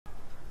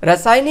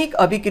रासायनिक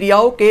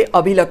अभिक्रियाओं के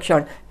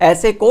अभिलक्षण।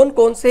 ऐसे कौन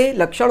कौन से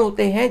लक्षण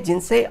होते हैं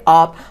जिनसे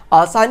आप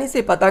आसानी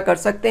से पता कर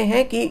सकते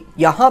हैं कि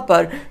यहाँ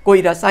पर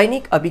कोई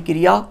रासायनिक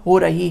अभिक्रिया हो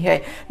रही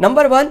है।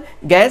 नंबर 1,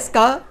 गैस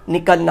का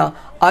निकलना।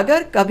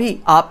 अगर कभी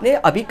आपने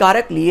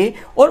अभिकारक लिए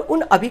और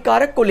उन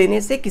अभिकारक को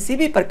लेने से किसी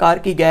भी प्रकार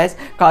की gas,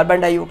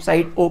 carbon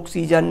dioxide,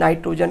 oxygen,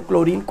 nitrogen,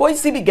 chlorine, कोई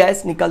सी भी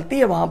गैस निकलती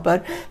है वहाँ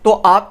पर, तो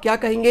आप क्या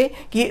कहेंगे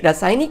कि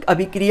रासायनिक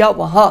अभिक्रिया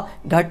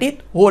वहाँ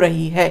घटित हो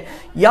रही है।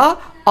 या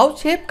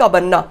अवक्षेप का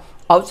बनना।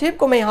 अवक्षेप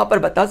को मैं यहाँ पर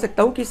बता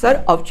सकता हूँ कि सर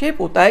अवक्षेप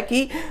होता है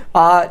कि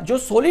जो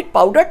सॉलिड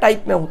पाउडर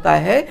टाइप में होता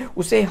है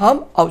उसे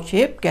हम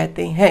अवक्षेप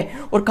कहते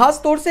हैं। और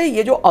ख़ास तौर से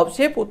ये जो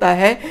अवक्षेप होता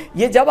है,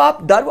 ये जब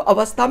आप द्रव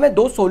अवस्था में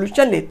दो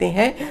सॉल्यूशन लेते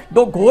हैं,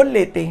 दो घोल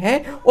लेते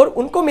हैं और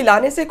उनको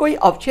मिलाने से कोई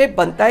अवक्षेप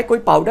बनता है, कोई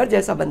पाउडर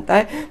जैसा बनता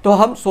है, तो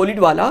हम सॉलिड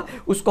वाला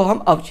उसको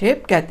हम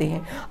अवक्षेप कहते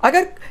हैं।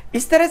 अगर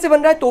इस तरह से बन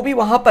रहा है तो भी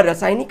वहाँ पर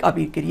रासायनिक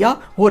अभिक्रिया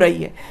हो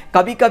रही है।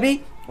 कभी कभी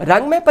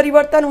रंग में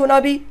परिवर्तन होना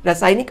भी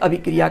रासायनिक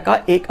अभिक्रिया का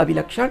एक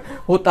अभिलक्षण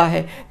होता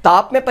है।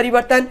 ताप में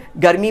परिवर्तन,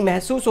 गर्मी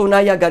महसूस होना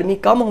या गर्मी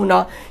कम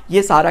होना,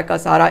 ये सारा का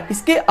सारा।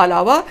 इसके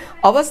अलावा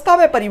अवस्था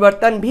में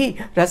परिवर्तन भी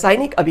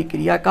रासायनिक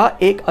अभिक्रिया का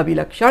एक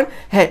अभिलक्षण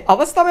है।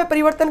 अवस्था में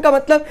परिवर्तन का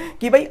मतलब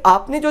कि भाई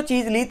आपने जो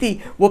चीज़ ली थी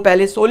वो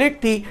पहले सॉलिड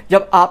थी,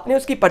 जब आपने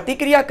उसकी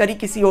प्रतिक्रिया करी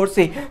किसी और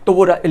से तो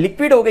वो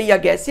लिक्विड हो गई या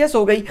गैसियस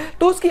हो गई,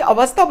 तो उसकी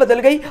अवस्था बदल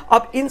गई।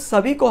 अब इन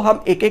सभी को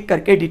हम एक एक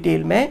करके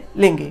डिटेल में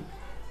लेंगे।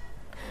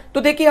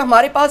 तो देखिए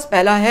हमारे पास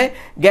पहला है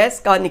गैस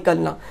का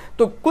निकलना।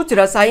 तो कुछ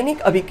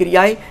रासायनिक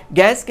अभिक्रियाएं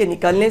गैस के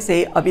निकलने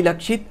से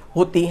अभिलक्षित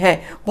होती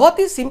हैं। बहुत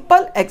ही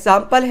सिंपल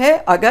एग्जाम्पल है,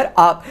 अगर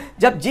आप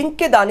जब जिंक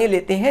के दाने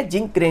लेते हैं,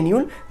 जिंक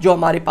ग्रेन्यूल जो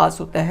हमारे पास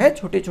होता है,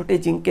 छोटे छोटे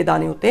जिंक के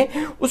दाने होते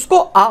हैं, उसको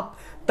आप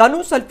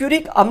तनु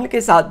सल्फ्यूरिक अम्ल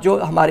के साथ, जो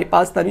हमारे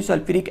पास तनु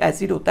सल्फ्यूरिक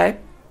एसिड होता है,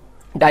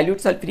 डाइल्यूट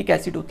सल्फ्यूरिक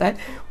एसिड होता है,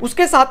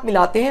 उसके साथ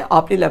मिलाते हैं।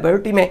 आपने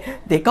लेबोरेटरी में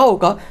देखा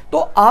होगा तो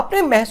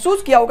आपने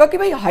महसूस किया होगा कि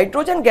भाई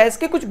हाइड्रोजन गैस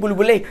के कुछ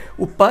बुलबुले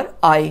ऊपर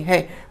आए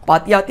हैं।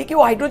 बात यह आती कि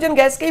वो हाइड्रोजन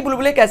गैस के ही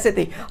बुलबुले कैसे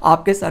थे।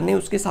 आपके सर ने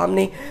उसके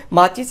सामने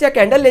माचिस या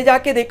कैंडल ले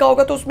जाके देखा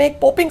होगा तो उसमें एक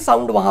पॉपिंग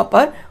साउंड वहाँ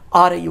पर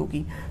आ रही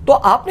होगी। तो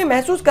आपने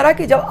महसूस करा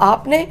कि जब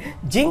आपने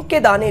जिंक के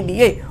दाने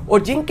लिए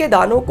और जिंक के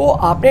दानों को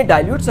आपने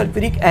डाइल्यूट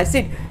सल्फ्यूरिक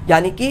एसिड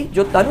यानी कि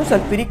जो तनु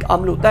सल्फ्यूरिक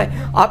अम्ल होता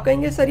है, आप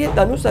कहेंगे सर ये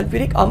तनु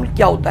सल्फ्यूरिक अम्ल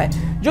क्या होता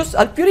है। जो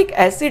सल्फ्यूरिक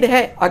एसिड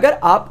है, अगर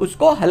आप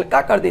उसको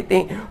हल्का कर देते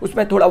हैं,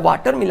 उसमें थोड़ा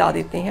वाटर मिला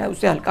देते हैं,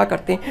 उसे हल्का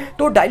करते हैं,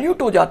 तो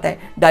डाइल्यूट हो जाता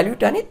है।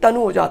 डाइल्यूट यानी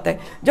तनु हो जाता है।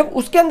 जब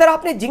उसके अंदर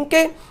आपने जिंक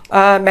के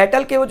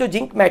मेटल के, वो जो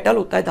जिंक मेटल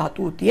होता है,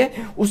 धातु होती है,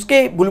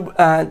 उसके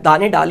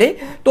दाने डाले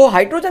तो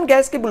हाइड्रोजन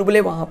गैस के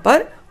बुलबुले वहाँ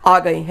पर आ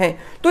गए हैं।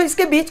 तो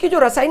इसके बीच की जो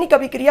रासायनिक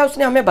अभिक्रिया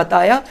उसने हमें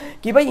बताया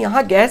कि भाई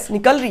यहाँ गैस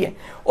निकल रही है,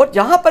 और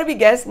जहाँ पर भी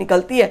गैस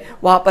निकलती है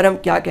वहाँ पर हम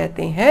क्या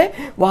कहते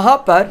हैं, वहाँ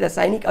पर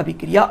रासायनिक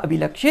अभिक्रिया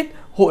अभिलक्षित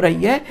हो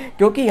रही है,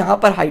 क्योंकि यहाँ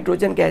पर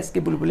हाइड्रोजन गैस के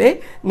बुलबुले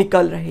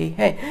निकल रहे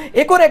हैं।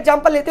 एक और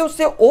एग्जाम्पल लेते हैं,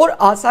 उससे और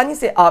आसानी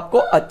से आपको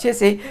अच्छे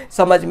से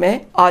समझ में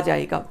आ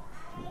जाएगा।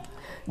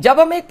 जब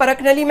हम एक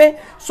परख नली में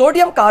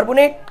सोडियम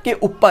कार्बोनेट के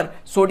ऊपर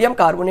सोडियम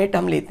कार्बोनेट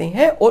हम लेते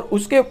हैं और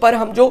उसके ऊपर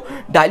हम जो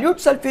डाइल्यूट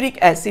सल्फ्यूरिक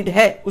एसिड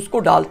है उसको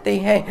डालते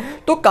हैं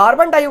तो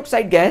कार्बन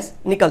डाइऑक्साइड गैस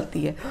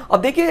निकलती है।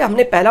 अब देखिए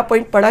हमने पहला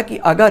पॉइंट पढ़ा कि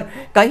अगर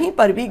कहीं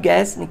पर भी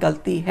गैस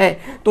निकलती है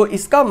तो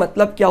इसका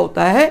मतलब क्या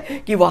होता है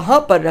कि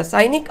वहाँ पर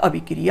रासायनिक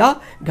अभिक्रिया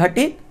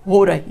घटित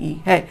हो रही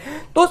है।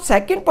 तो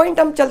सेकंड पॉइंट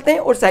हम चलते हैं,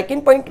 और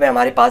सेकंड पॉइंट में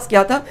हमारे पास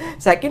क्या था,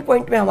 सेकंड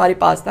पॉइंट में हमारे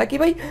पास था कि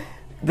भाई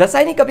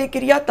रासायनिक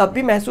अभिक्रिया तब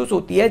भी महसूस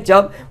होती है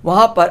जब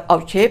वहाँ पर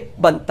अवक्षेप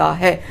बनता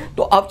है।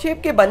 तो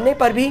अवक्षेप के बनने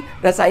पर भी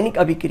रासायनिक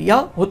अभिक्रिया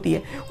होती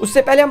है।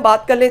 उससे पहले हम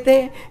बात कर लेते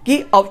हैं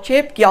कि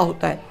अवक्षेप क्या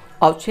होता है।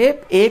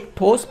 अवक्षेप एक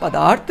ठोस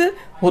पदार्थ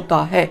होता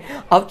है।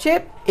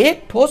 अवक्षेप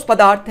एक ठोस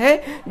पदार्थ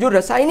है जो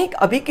रासायनिक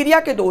अभिक्रिया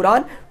के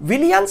दौरान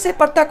विलयन से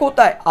पृथक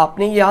होता है।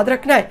 आपने ये याद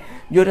रखना है,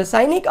 जो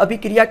रासायनिक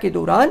अभिक्रिया के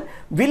दौरान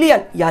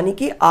विलयन यानी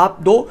कि आप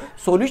दो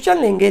सॉल्यूशन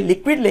लेंगे,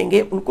 लिक्विड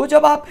लेंगे, उनको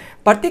जब आप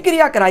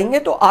प्रतिक्रिया कराएंगे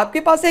तो आपके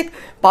पास एक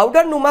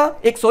पाउडर नुमा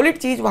एक सॉलिड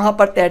चीज़ वहाँ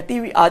पर तैरती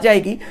हुई आ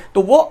जाएगी,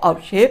 तो वो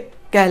अवक्षेप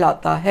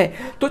कहलाता है।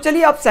 तो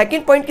चलिए आप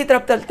सेकंड पॉइंट की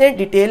तरफ चलते हैं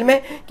डिटेल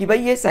में कि भाई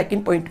ये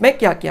सेकंड पॉइंट में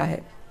क्या क्या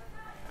है।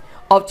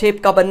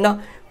 अवक्षेप का बनना।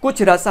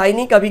 कुछ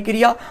रासायनिक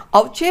अभिक्रिया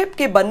अवक्षेप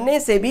के बनने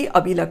से भी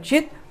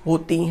अभिलक्षित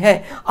होती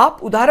हैं। आप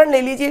उदाहरण ले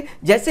लीजिए,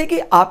 जैसे कि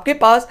आपके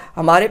पास,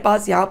 हमारे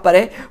पास यहाँ पर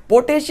है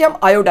पोटेशियम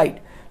आयोडाइड।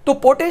 तो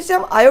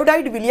पोटेशियम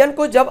आयोडाइड विलयन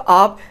को जब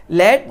आप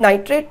लेड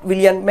नाइट्रेट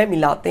विलयन में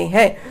मिलाते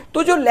हैं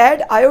तो जो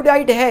लेड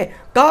आयोडाइड है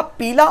का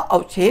पीला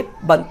अवक्षेप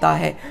बनता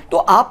है। तो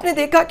आपने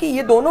देखा कि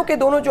ये दोनों के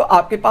दोनों, जो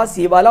आपके पास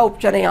ये वाला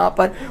ऑप्शन है यहाँ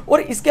पर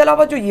और इसके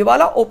अलावा जो ये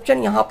वाला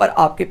ऑप्शन यहाँ पर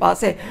आपके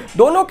पास है,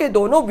 दोनों के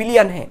दोनों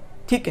विलयन हैं।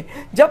 ठीक है,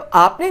 जब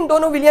आपने इन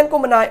दोनों विलयन को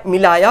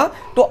मिलाया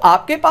तो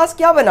आपके पास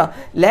क्या बना,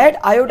 लेड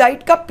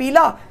आयोडाइड का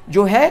पीला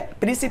जो है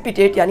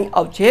प्रिसिपिटेट यानी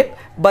अवक्षेप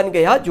बन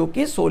गया जो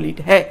कि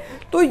सॉलिड है।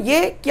 तो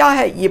ये क्या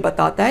है, ये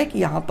बताता है कि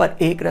यहाँ पर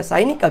एक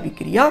रासायनिक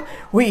अभिक्रिया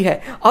हुई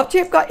है।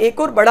 अवक्षेप का एक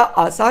और बड़ा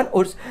आसान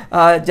और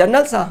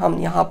जनरल सा हम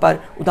यहाँ पर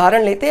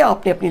उदाहरण लेते हैं।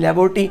 आपने अपनी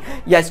लेबोरेटरी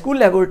या स्कूल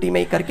लेबोरेटरी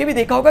में करके भी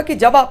देखा होगा कि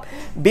जब आप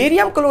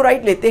बेरियम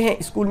क्लोराइड लेते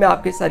हैं, स्कूल में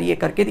आपके सर ये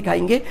करके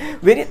दिखाएंगे,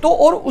 तो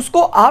और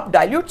उसको आप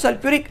डाइल्यूट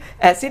सल्फ्यूरिक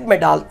एसिड में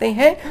डालते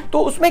हैं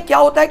तो उसमें क्या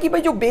होता है कि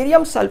भाई जो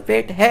बेरियम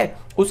सल्फेट है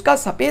उसका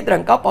सफेद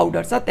रंग का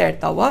पाउडर सा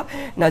तैरता हुआ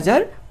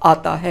नजर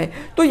आता है।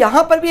 तो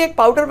यहाँ पर भी एक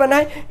पाउडर बना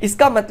है,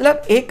 इसका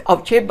मतलब एक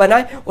अवक्षेप बना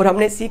है। और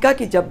हमने सीखा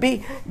कि जब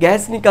भी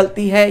गैस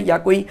निकलती है या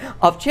कोई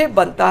अवक्षेप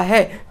बनता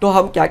है तो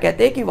हम क्या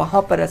कहते हैं कि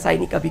वहाँ पर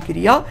रासायनिक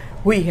अभिक्रिया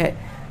हुई है।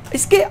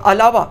 इसके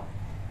अलावा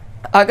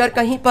अगर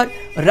कहीं पर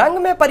रंग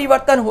में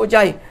परिवर्तन हो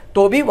जाए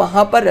तो भी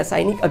वहाँ पर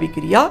रासायनिक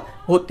अभिक्रिया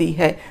होती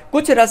है।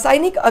 कुछ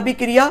रासायनिक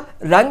अभिक्रिया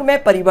रंग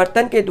में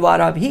परिवर्तन के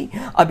द्वारा भी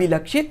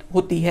अभिलक्षित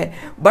होती है।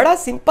 बड़ा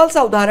सिंपल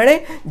सा उदाहरण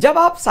है, जब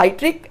आप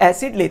साइट्रिक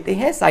एसिड लेते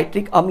हैं,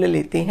 साइट्रिक अम्ल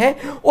लेते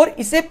हैं और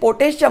इसे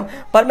पोटेशियम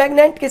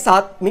परमैंगनेट के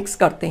साथ मिक्स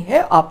करते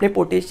हैं। आपने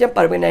पोटेशियम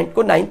परमैंगनेट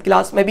को 9th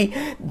क्लास में भी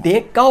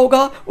देखा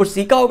होगा और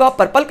सीखा होगा,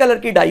 पर्पल कलर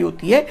की डाई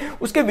होती है,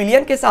 उसके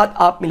विलयन के साथ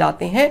आप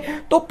मिलाते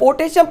हैं तो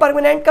पोटेशियम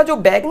परमैंगनेट का जो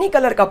बैगनी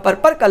कलर का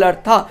पर्पल कलर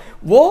था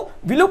वो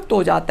विलुप्त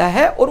हो जाता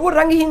है और वो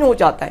रंगहीन हो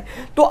जाता है।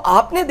 तो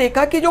आपने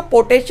देखा कि जो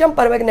पोटेशियम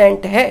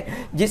परमैंगनेट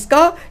है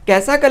जिसका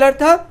कैसा कलर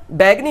था,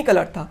 बैगनी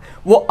कलर था,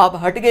 वो अब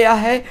हट गया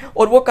है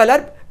और वो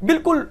कलर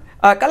बिल्कुल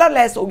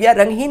कलरलेस हो गया,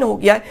 रंगहीन हो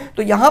गया है।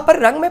 तो यहाँ पर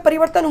रंग में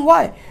परिवर्तन हुआ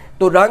है।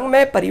 तो रंग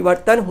में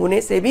परिवर्तन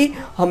होने से भी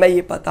हमें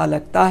ये पता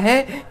लगता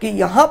है कि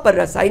यहाँ पर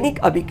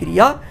रासायनिक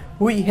अभिक्रिया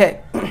हुई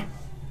है।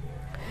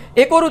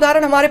 एक और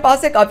उदाहरण हमारे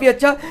पास है काफी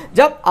अच्छा,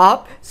 जब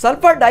आप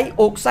सल्फर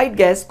डाइऑक्साइड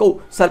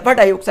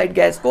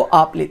गैस को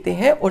आप लेते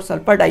हैं और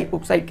सल्फर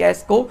डाइऑक्साइड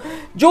गैस को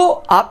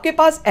जो आपके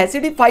पास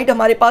एसिडिफाइड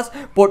हमारे पास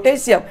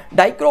पोटेशियम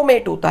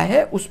डाइक्रोमेट होता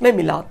है उसमें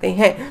मिलाते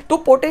हैं तो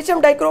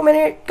पोटेशियम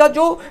डाइक्रोमेट का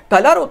जो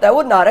कलर होता है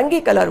वो नारंगी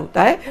कलर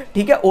होता है,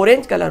 ठीक है,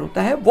 ऑरेंज कलर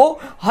होता है, वो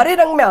हरे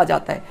रंग में आ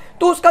जाता है।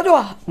 तो उसका जो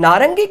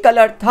नारंगी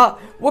कलर था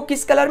वो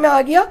किस कलर में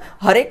आ गया,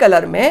 हरे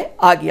कलर में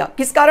आ गया।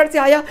 किस कारण से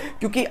आया,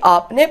 क्योंकि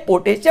आपने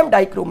पोटेशियम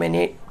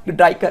डाइक्रोमेट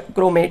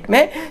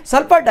में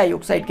सल्फर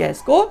डाइऑक्साइड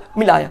गैस को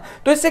मिलाया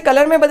तो इससे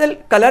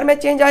कलर में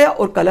चेंज आया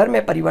और कलर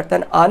में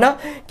परिवर्तन आना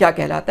क्या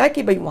कहलाता है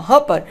कि भाई वहां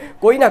पर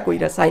कोई ना कोई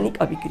रासायनिक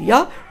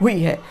अभिक्रिया हुई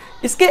है।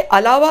 इसके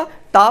अलावा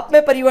ताप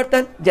में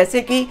परिवर्तन,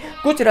 जैसे कि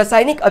कुछ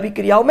रासायनिक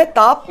अभिक्रियाओं में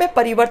ताप में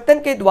परिवर्तन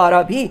के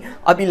द्वारा भी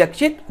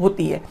अभिलक्षित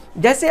होती है।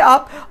 जैसे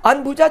आप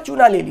अनबुझा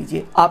चूना ले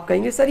लीजिए, आप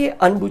कहेंगे सर ये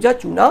अनबुझा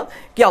चूना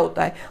क्या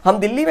होता है। हम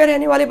दिल्ली में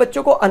रहने वाले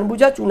बच्चों को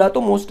अनबुझा चूना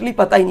तो मोस्टली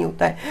पता ही नहीं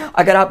होता है।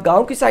 अगर आप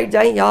गांव की साइड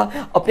जाएं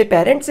या अपने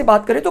पेरेंट्स से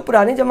बात करें तो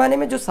पुराने जमाने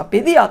में जो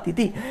सफेदी आती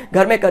थी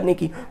घर में करने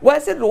की वो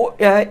ऐसे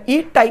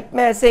ईट टाइप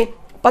में, ऐसे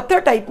पत्थर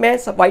टाइप में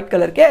वाइट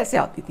कलर के ऐसे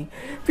आती थी,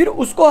 फिर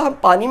उसको हम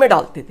पानी में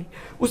डालते थे,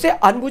 उसे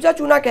अनबुझा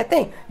चूना कहते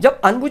हैं।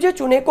 जब अनबुझे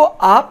चूने को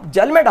आप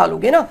जल में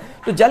डालोगे ना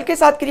तो जल के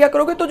साथ क्रिया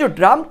करोगे तो जो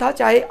ड्राम था,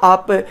 चाहे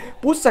आप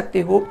पूछ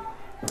सकते हो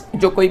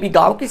जो कोई भी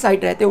गांव की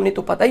साइड रहते हैं उन्हें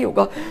तो पता ही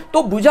होगा,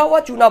 तो बुझा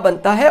हुआ चूना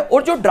बनता है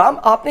और जो ड्राम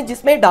आपने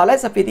जिसमें डाला है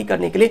सफेदी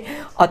करने के लिए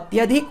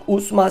अत्यधिक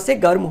ऊष्मा से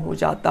गर्म हो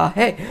जाता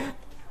है।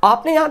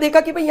 आपने यहाँ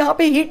देखा कि भाई यहाँ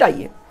पे हीट आई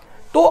है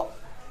तो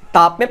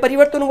ताप में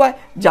परिवर्तन हुआ है।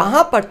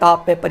 जहां पर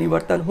ताप में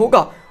परिवर्तन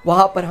होगा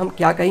वहां पर हम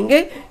क्या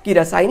कहेंगे कि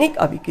रासायनिक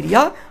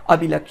अभिक्रिया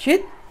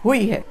अभिलक्षित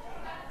हुई है।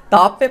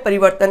 ताप में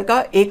परिवर्तन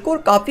का एक और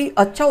काफी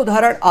अच्छा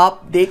उदाहरण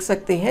आप देख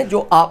सकते हैं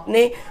जो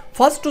आपने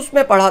फर्स्ट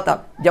उसमें पढ़ा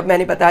था, जब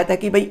मैंने बताया था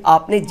कि भाई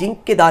आपने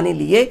जिंक के दाने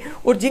लिए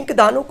और जिंक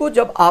दानों को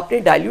जब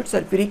आपने डाइल्यूट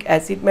सल्फ्यूरिक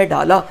एसिड में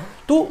डाला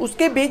तो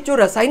उसके बीच जो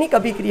रासायनिक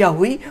अभिक्रिया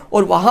हुई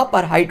और वहां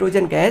पर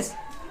हाइड्रोजन गैस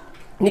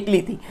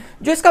निकली थी।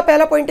 जो इसका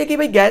पहला पॉइंट है कि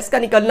भाई गैस का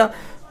निकलना,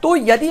 तो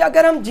यदि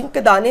अगर हम जिंक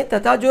दाने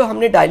तथा जो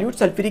हमने डाइल्यूट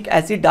सल्फ्यूरिक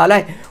एसिड डाला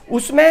है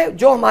उसमें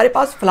जो हमारे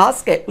पास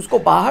फ्लास्क है उसको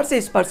बाहर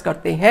से स्पर्श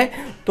करते हैं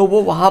तो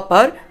वो वहाँ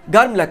पर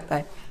गर्म लगता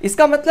है।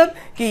 इसका मतलब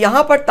कि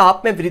यहाँ पर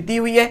ताप में वृद्धि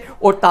हुई है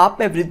और ताप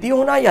में वृद्धि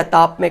होना या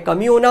ताप में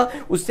कमी होना,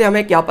 उससे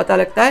हमें क्या पता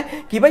लगता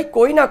है कि भाई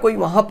कोई ना कोई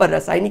वहाँ पर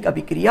रासायनिक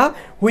अभिक्रिया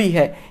हुई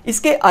है।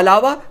 इसके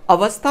अलावा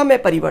अवस्था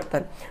में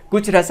परिवर्तन,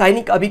 कुछ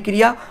रासायनिक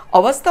अभिक्रिया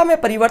अवस्था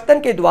में परिवर्तन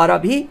के द्वारा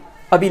भी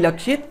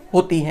अभिलक्षित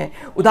होती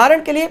हैं।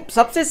 उदाहरण के लिए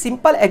सबसे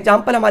सिंपल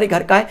एग्जाम्पल हमारे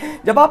घर का है,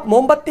 जब आप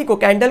मोमबत्ती को,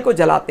 कैंडल को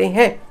जलाते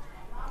हैं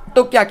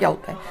तो क्या क्या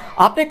होता है,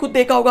 आपने खुद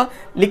देखा होगा,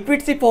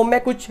 लिक्विड सी फॉर्म में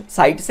कुछ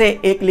साइड से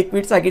एक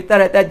लिक्विड सा गिरता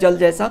रहता है जल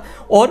जैसा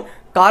और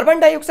कार्बन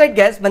डाइऑक्साइड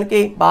गैस बन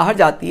के बाहर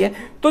जाती है।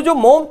 तो जो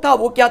मोम था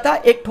वो क्या था,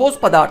 एक ठोस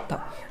पदार्थ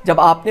था। जब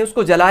आपने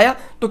उसको जलाया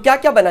तो क्या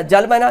क्या बना,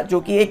 जल बना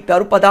जो कि एक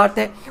द्रव पदार्थ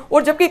है,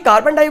 और जबकि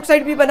कार्बन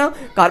डाइऑक्साइड भी बना।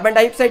 कार्बन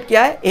डाइऑक्साइड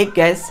क्या है, एक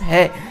गैस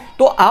है।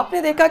 तो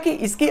आपने देखा कि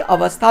इसकी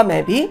अवस्था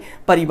में भी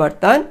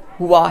परिवर्तन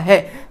हुआ है।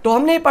 तो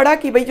हमने पढ़ा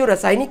कि भाई जो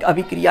रासायनिक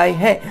अभिक्रियाएं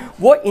हैं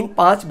वो इन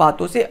 5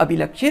 बातों से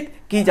अभिलक्षित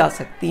की जा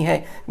सकती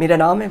हैं। मेरा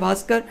नाम है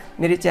भास्कर,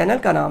 मेरे चैनल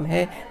का नाम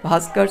है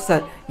भास्कर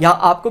सर। यहाँ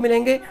आपको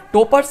मिलेंगे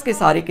टॉपर्स के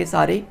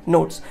सारे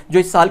नोट्स, जो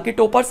इस साल के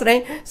टॉपर्स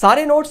रहे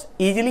सारे नोट्स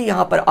इजीली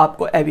यहाँ पर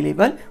आपको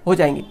अवेलेबल हो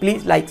जाएंगे।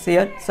 प्लीज़ लाइक,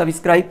 शेयर,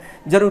 सब्सक्राइब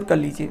जरूर कर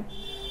लीजिए।